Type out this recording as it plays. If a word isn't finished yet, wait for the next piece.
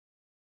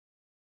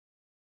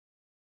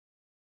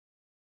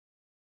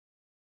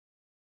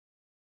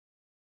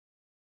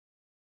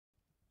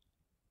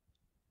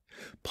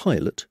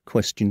Pilate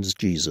questions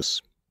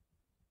Jesus.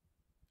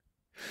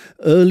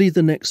 Early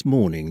the next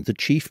morning, the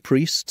chief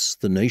priests,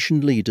 the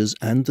nation leaders,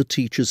 and the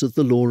teachers of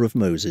the law of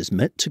Moses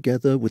met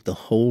together with the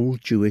whole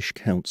Jewish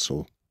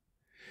council.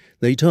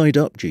 They tied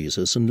up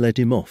Jesus and led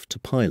him off to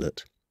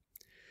Pilate.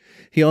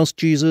 He asked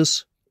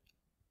Jesus,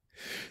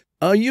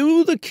 "Are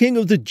you the king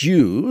of the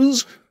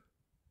Jews?"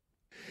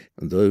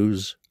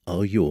 "Those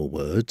are your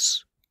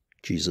words,"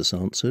 Jesus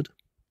answered.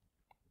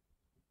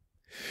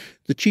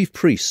 The chief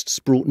priests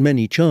brought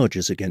many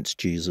charges against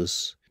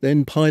Jesus.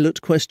 Then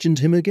Pilate questioned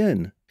him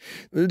again.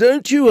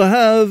 "Don't you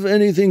have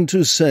anything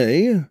to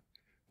say?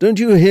 Don't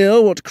you hear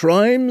what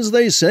crimes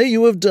they say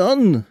you have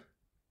done?"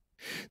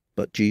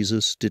 But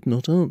Jesus did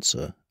not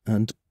answer,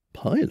 and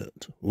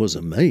Pilate was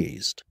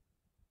amazed.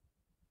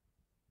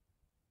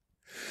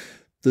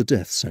 The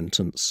death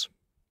sentence.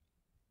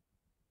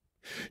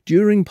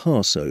 During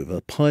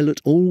Passover,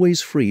 Pilate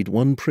always freed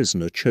one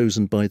prisoner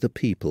chosen by the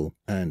people,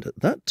 and at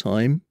that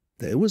time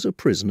there was a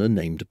prisoner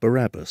named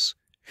Barabbas.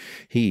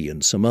 He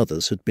and some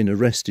others had been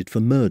arrested for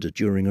murder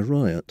during a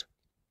riot.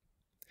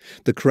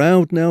 The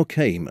crowd now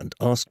came and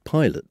asked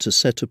Pilate to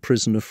set a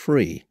prisoner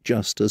free,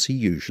 just as he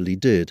usually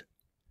did.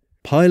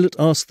 Pilate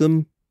asked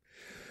them,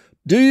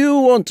 "Do you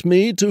want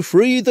me to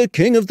free the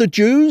king of the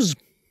Jews?"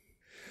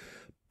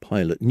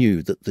 Pilate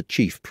knew that the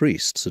chief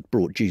priests had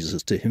brought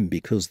Jesus to him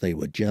because they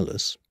were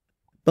jealous.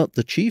 But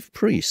the chief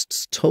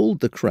priests told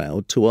the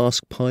crowd to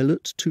ask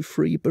Pilate to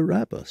free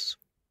Barabbas.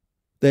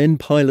 Then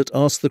Pilate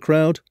asked the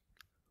crowd,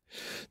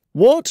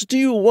 "What do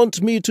you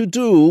want me to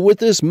do with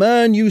this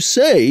man you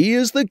say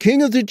is the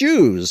king of the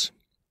Jews?"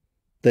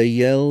 They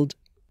yelled,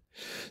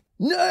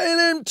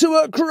 "Nail him to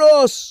a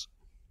cross!"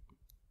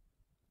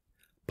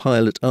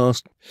 Pilate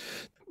asked,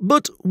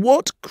 "But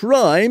what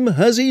crime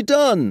has he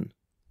done?"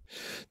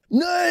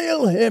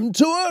 "Nail him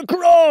to a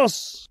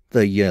cross!"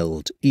 they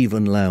yelled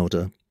even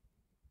louder.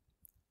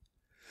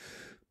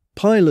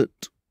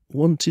 Pilate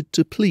wanted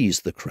to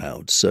please the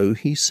crowd, so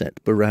he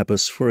set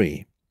Barabbas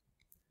free.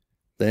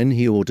 Then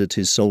he ordered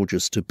his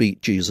soldiers to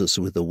beat Jesus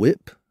with a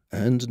whip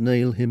and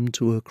nail him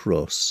to a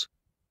cross.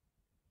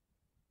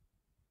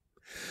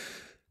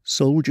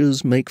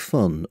 Soldiers make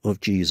fun of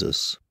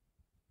Jesus.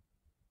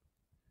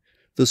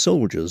 The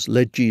soldiers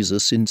led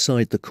Jesus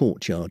inside the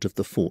courtyard of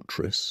the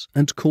fortress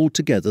and called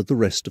together the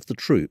rest of the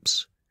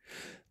troops.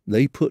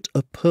 They put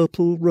a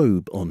purple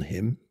robe on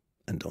him,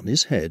 and on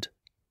his head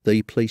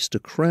they placed a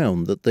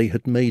crown that they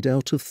had made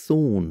out of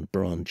thorn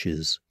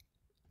branches.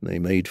 They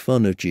made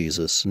fun of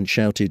Jesus and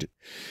shouted,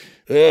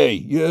 "Hey,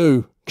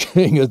 you,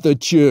 King of the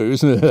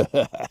Jews!"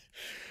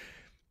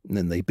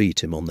 Then they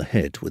beat him on the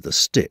head with a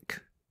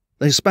stick.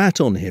 They spat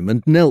on him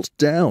and knelt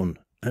down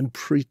and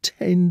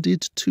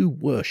pretended to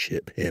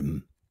worship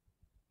him.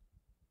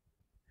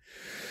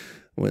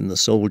 When the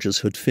soldiers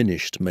had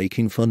finished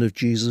making fun of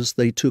Jesus,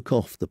 they took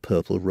off the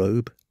purple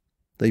robe.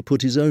 They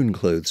put his own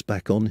clothes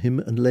back on him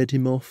and led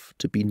him off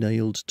to be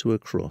nailed to a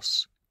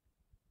cross.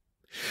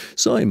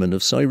 Simon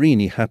of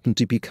Cyrene happened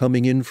to be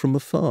coming in from a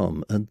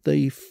farm, and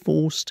they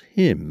forced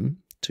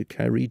him to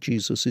carry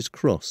Jesus'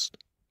 cross.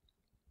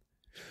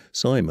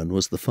 Simon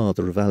was the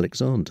father of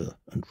Alexander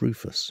and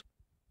Rufus.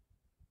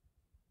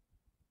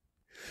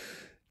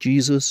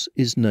 Jesus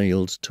is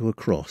nailed to a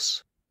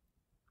cross.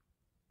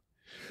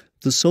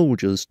 The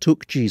soldiers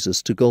took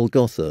Jesus to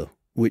Golgotha,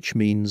 which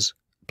means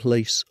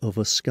place of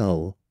a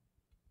skull.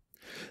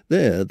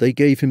 There they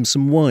gave him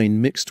some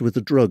wine mixed with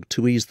a drug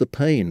to ease the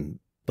pain,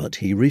 but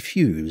he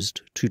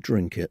refused to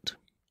drink it.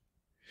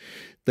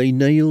 They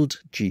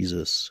nailed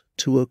Jesus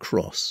to a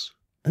cross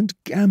and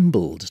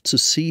gambled to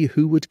see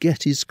who would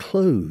get his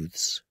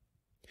clothes.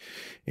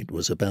 It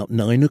was about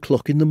 9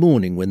 o'clock in the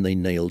morning when they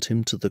nailed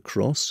him to the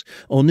cross.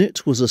 On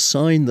it was a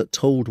sign that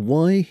told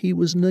why he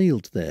was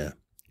nailed there.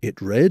 It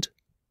read,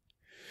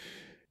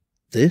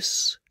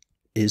 "This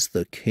is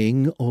the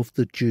King of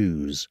the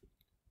Jews."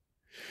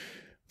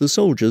 The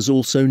soldiers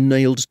also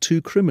nailed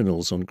 2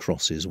 criminals on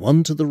crosses,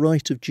 one to the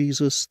right of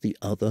Jesus, the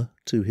other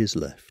to his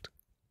left.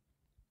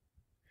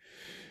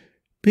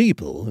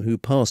 People who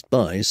passed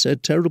by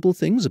said terrible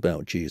things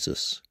about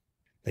Jesus.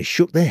 They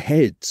shook their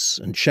heads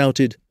and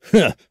shouted,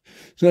 "Ha!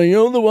 So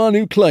you're the one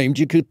who claimed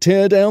you could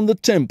tear down the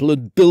temple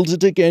and build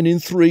it again in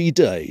 3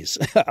 days.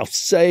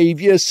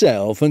 Save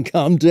yourself and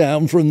come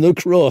down from the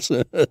cross."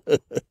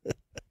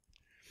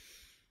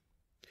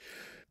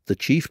 The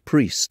chief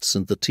priests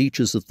and the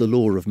teachers of the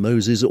law of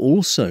Moses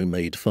also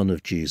made fun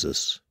of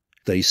Jesus.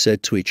 They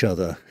said to each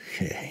other,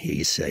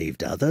 "He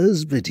saved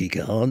others, but he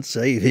can't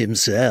save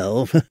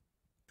himself.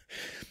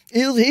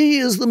 If he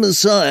is the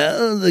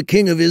Messiah, the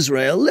King of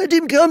Israel, let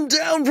him come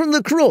down from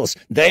the cross.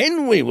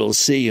 Then we will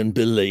see and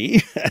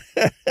believe."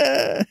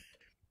 The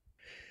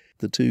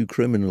 2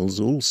 criminals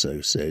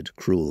also said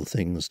cruel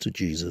things to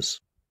Jesus.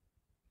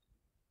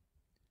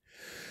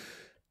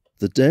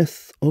 The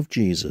death of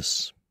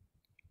Jesus.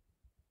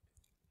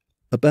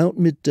 About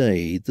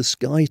midday, the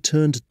sky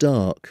turned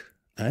dark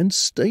and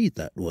stayed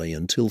that way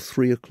until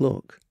 3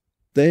 o'clock.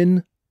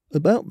 Then,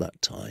 about that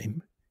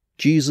time,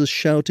 Jesus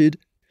shouted,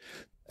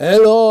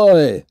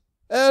 "Eloi,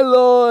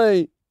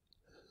 Eloi,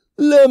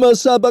 Lema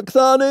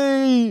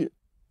sabachthani,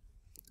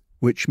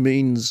 which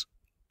means,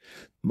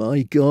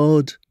 my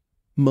God,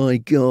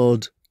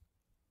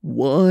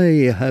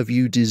 why have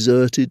you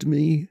deserted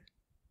me?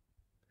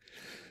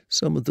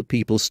 Some of the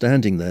people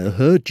standing there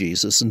heard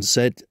Jesus and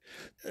said,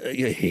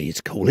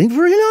 He's calling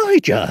for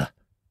Elijah.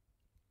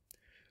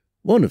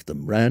 One of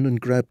them ran and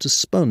grabbed a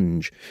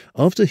sponge.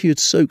 After he had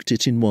soaked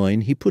it in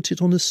wine, he put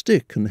it on a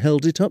stick and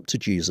held it up to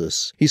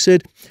Jesus. He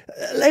said,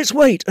 Let's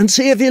wait and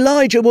see if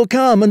Elijah will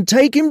come and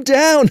take him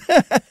down.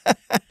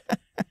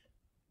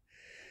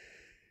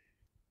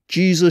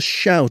 Jesus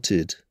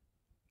shouted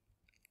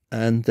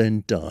and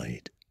then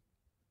died.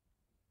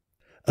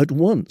 At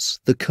once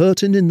the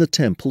curtain in the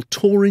temple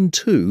tore in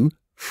two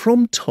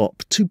from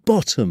top to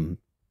bottom.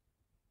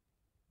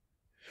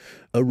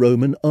 A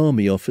Roman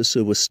army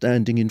officer was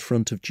standing in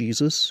front of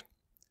Jesus.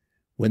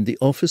 When the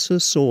officer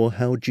saw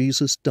how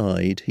Jesus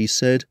died, he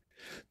said,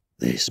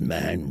 This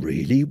man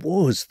really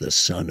was the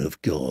Son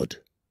of God.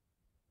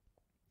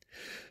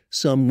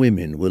 Some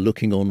women were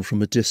looking on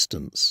from a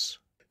distance.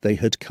 They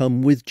had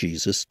come with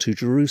Jesus to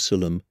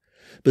Jerusalem,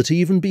 but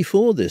even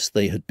before this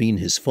they had been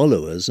his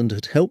followers and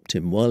had helped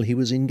him while he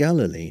was in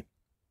Galilee.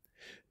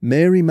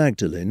 Mary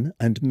Magdalene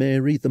and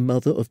Mary, the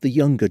mother of the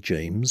younger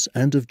James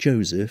and of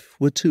Joseph,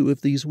 were two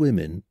of these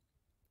women.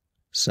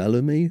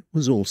 Salome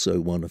was also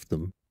one of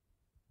them.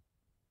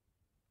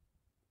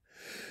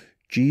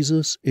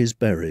 Jesus is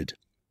buried.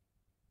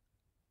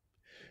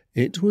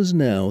 It was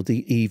now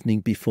the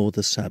evening before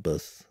the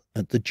Sabbath,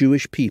 and the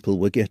Jewish people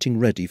were getting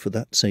ready for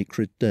that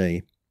sacred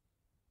day.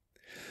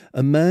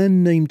 A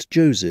man named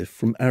Joseph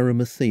from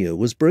Arimathea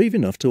was brave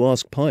enough to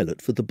ask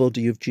Pilate for the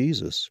body of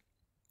Jesus.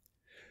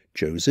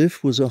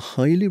 Joseph was a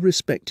highly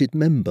respected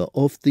member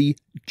of the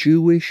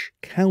Jewish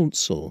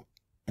council,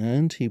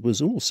 and he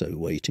was also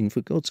waiting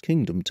for God's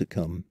kingdom to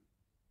come.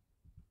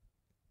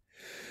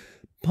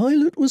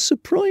 Pilate was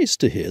surprised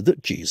to hear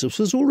that Jesus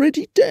was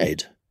already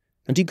dead,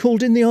 and he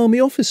called in the army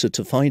officer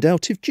to find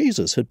out if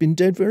Jesus had been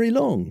dead very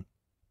long.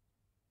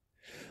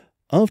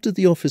 After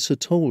the officer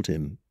told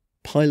him,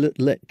 Pilate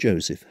let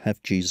Joseph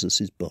have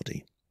Jesus'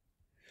 body.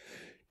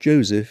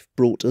 Joseph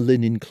brought a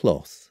linen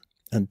cloth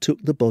and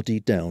took the body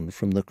down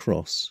from the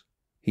cross.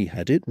 He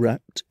had it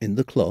wrapped in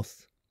the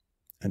cloth,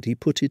 and he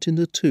put it in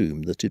a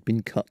tomb that had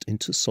been cut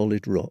into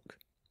solid rock.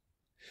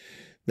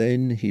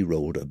 Then he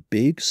rolled a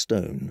big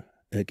stone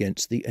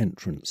against the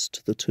entrance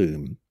to the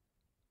tomb.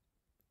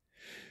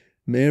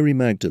 Mary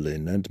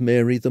Magdalene and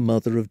Mary, the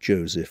mother of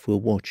Joseph, were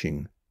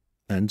watching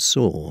and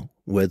saw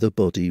where the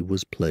body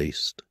was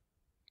placed.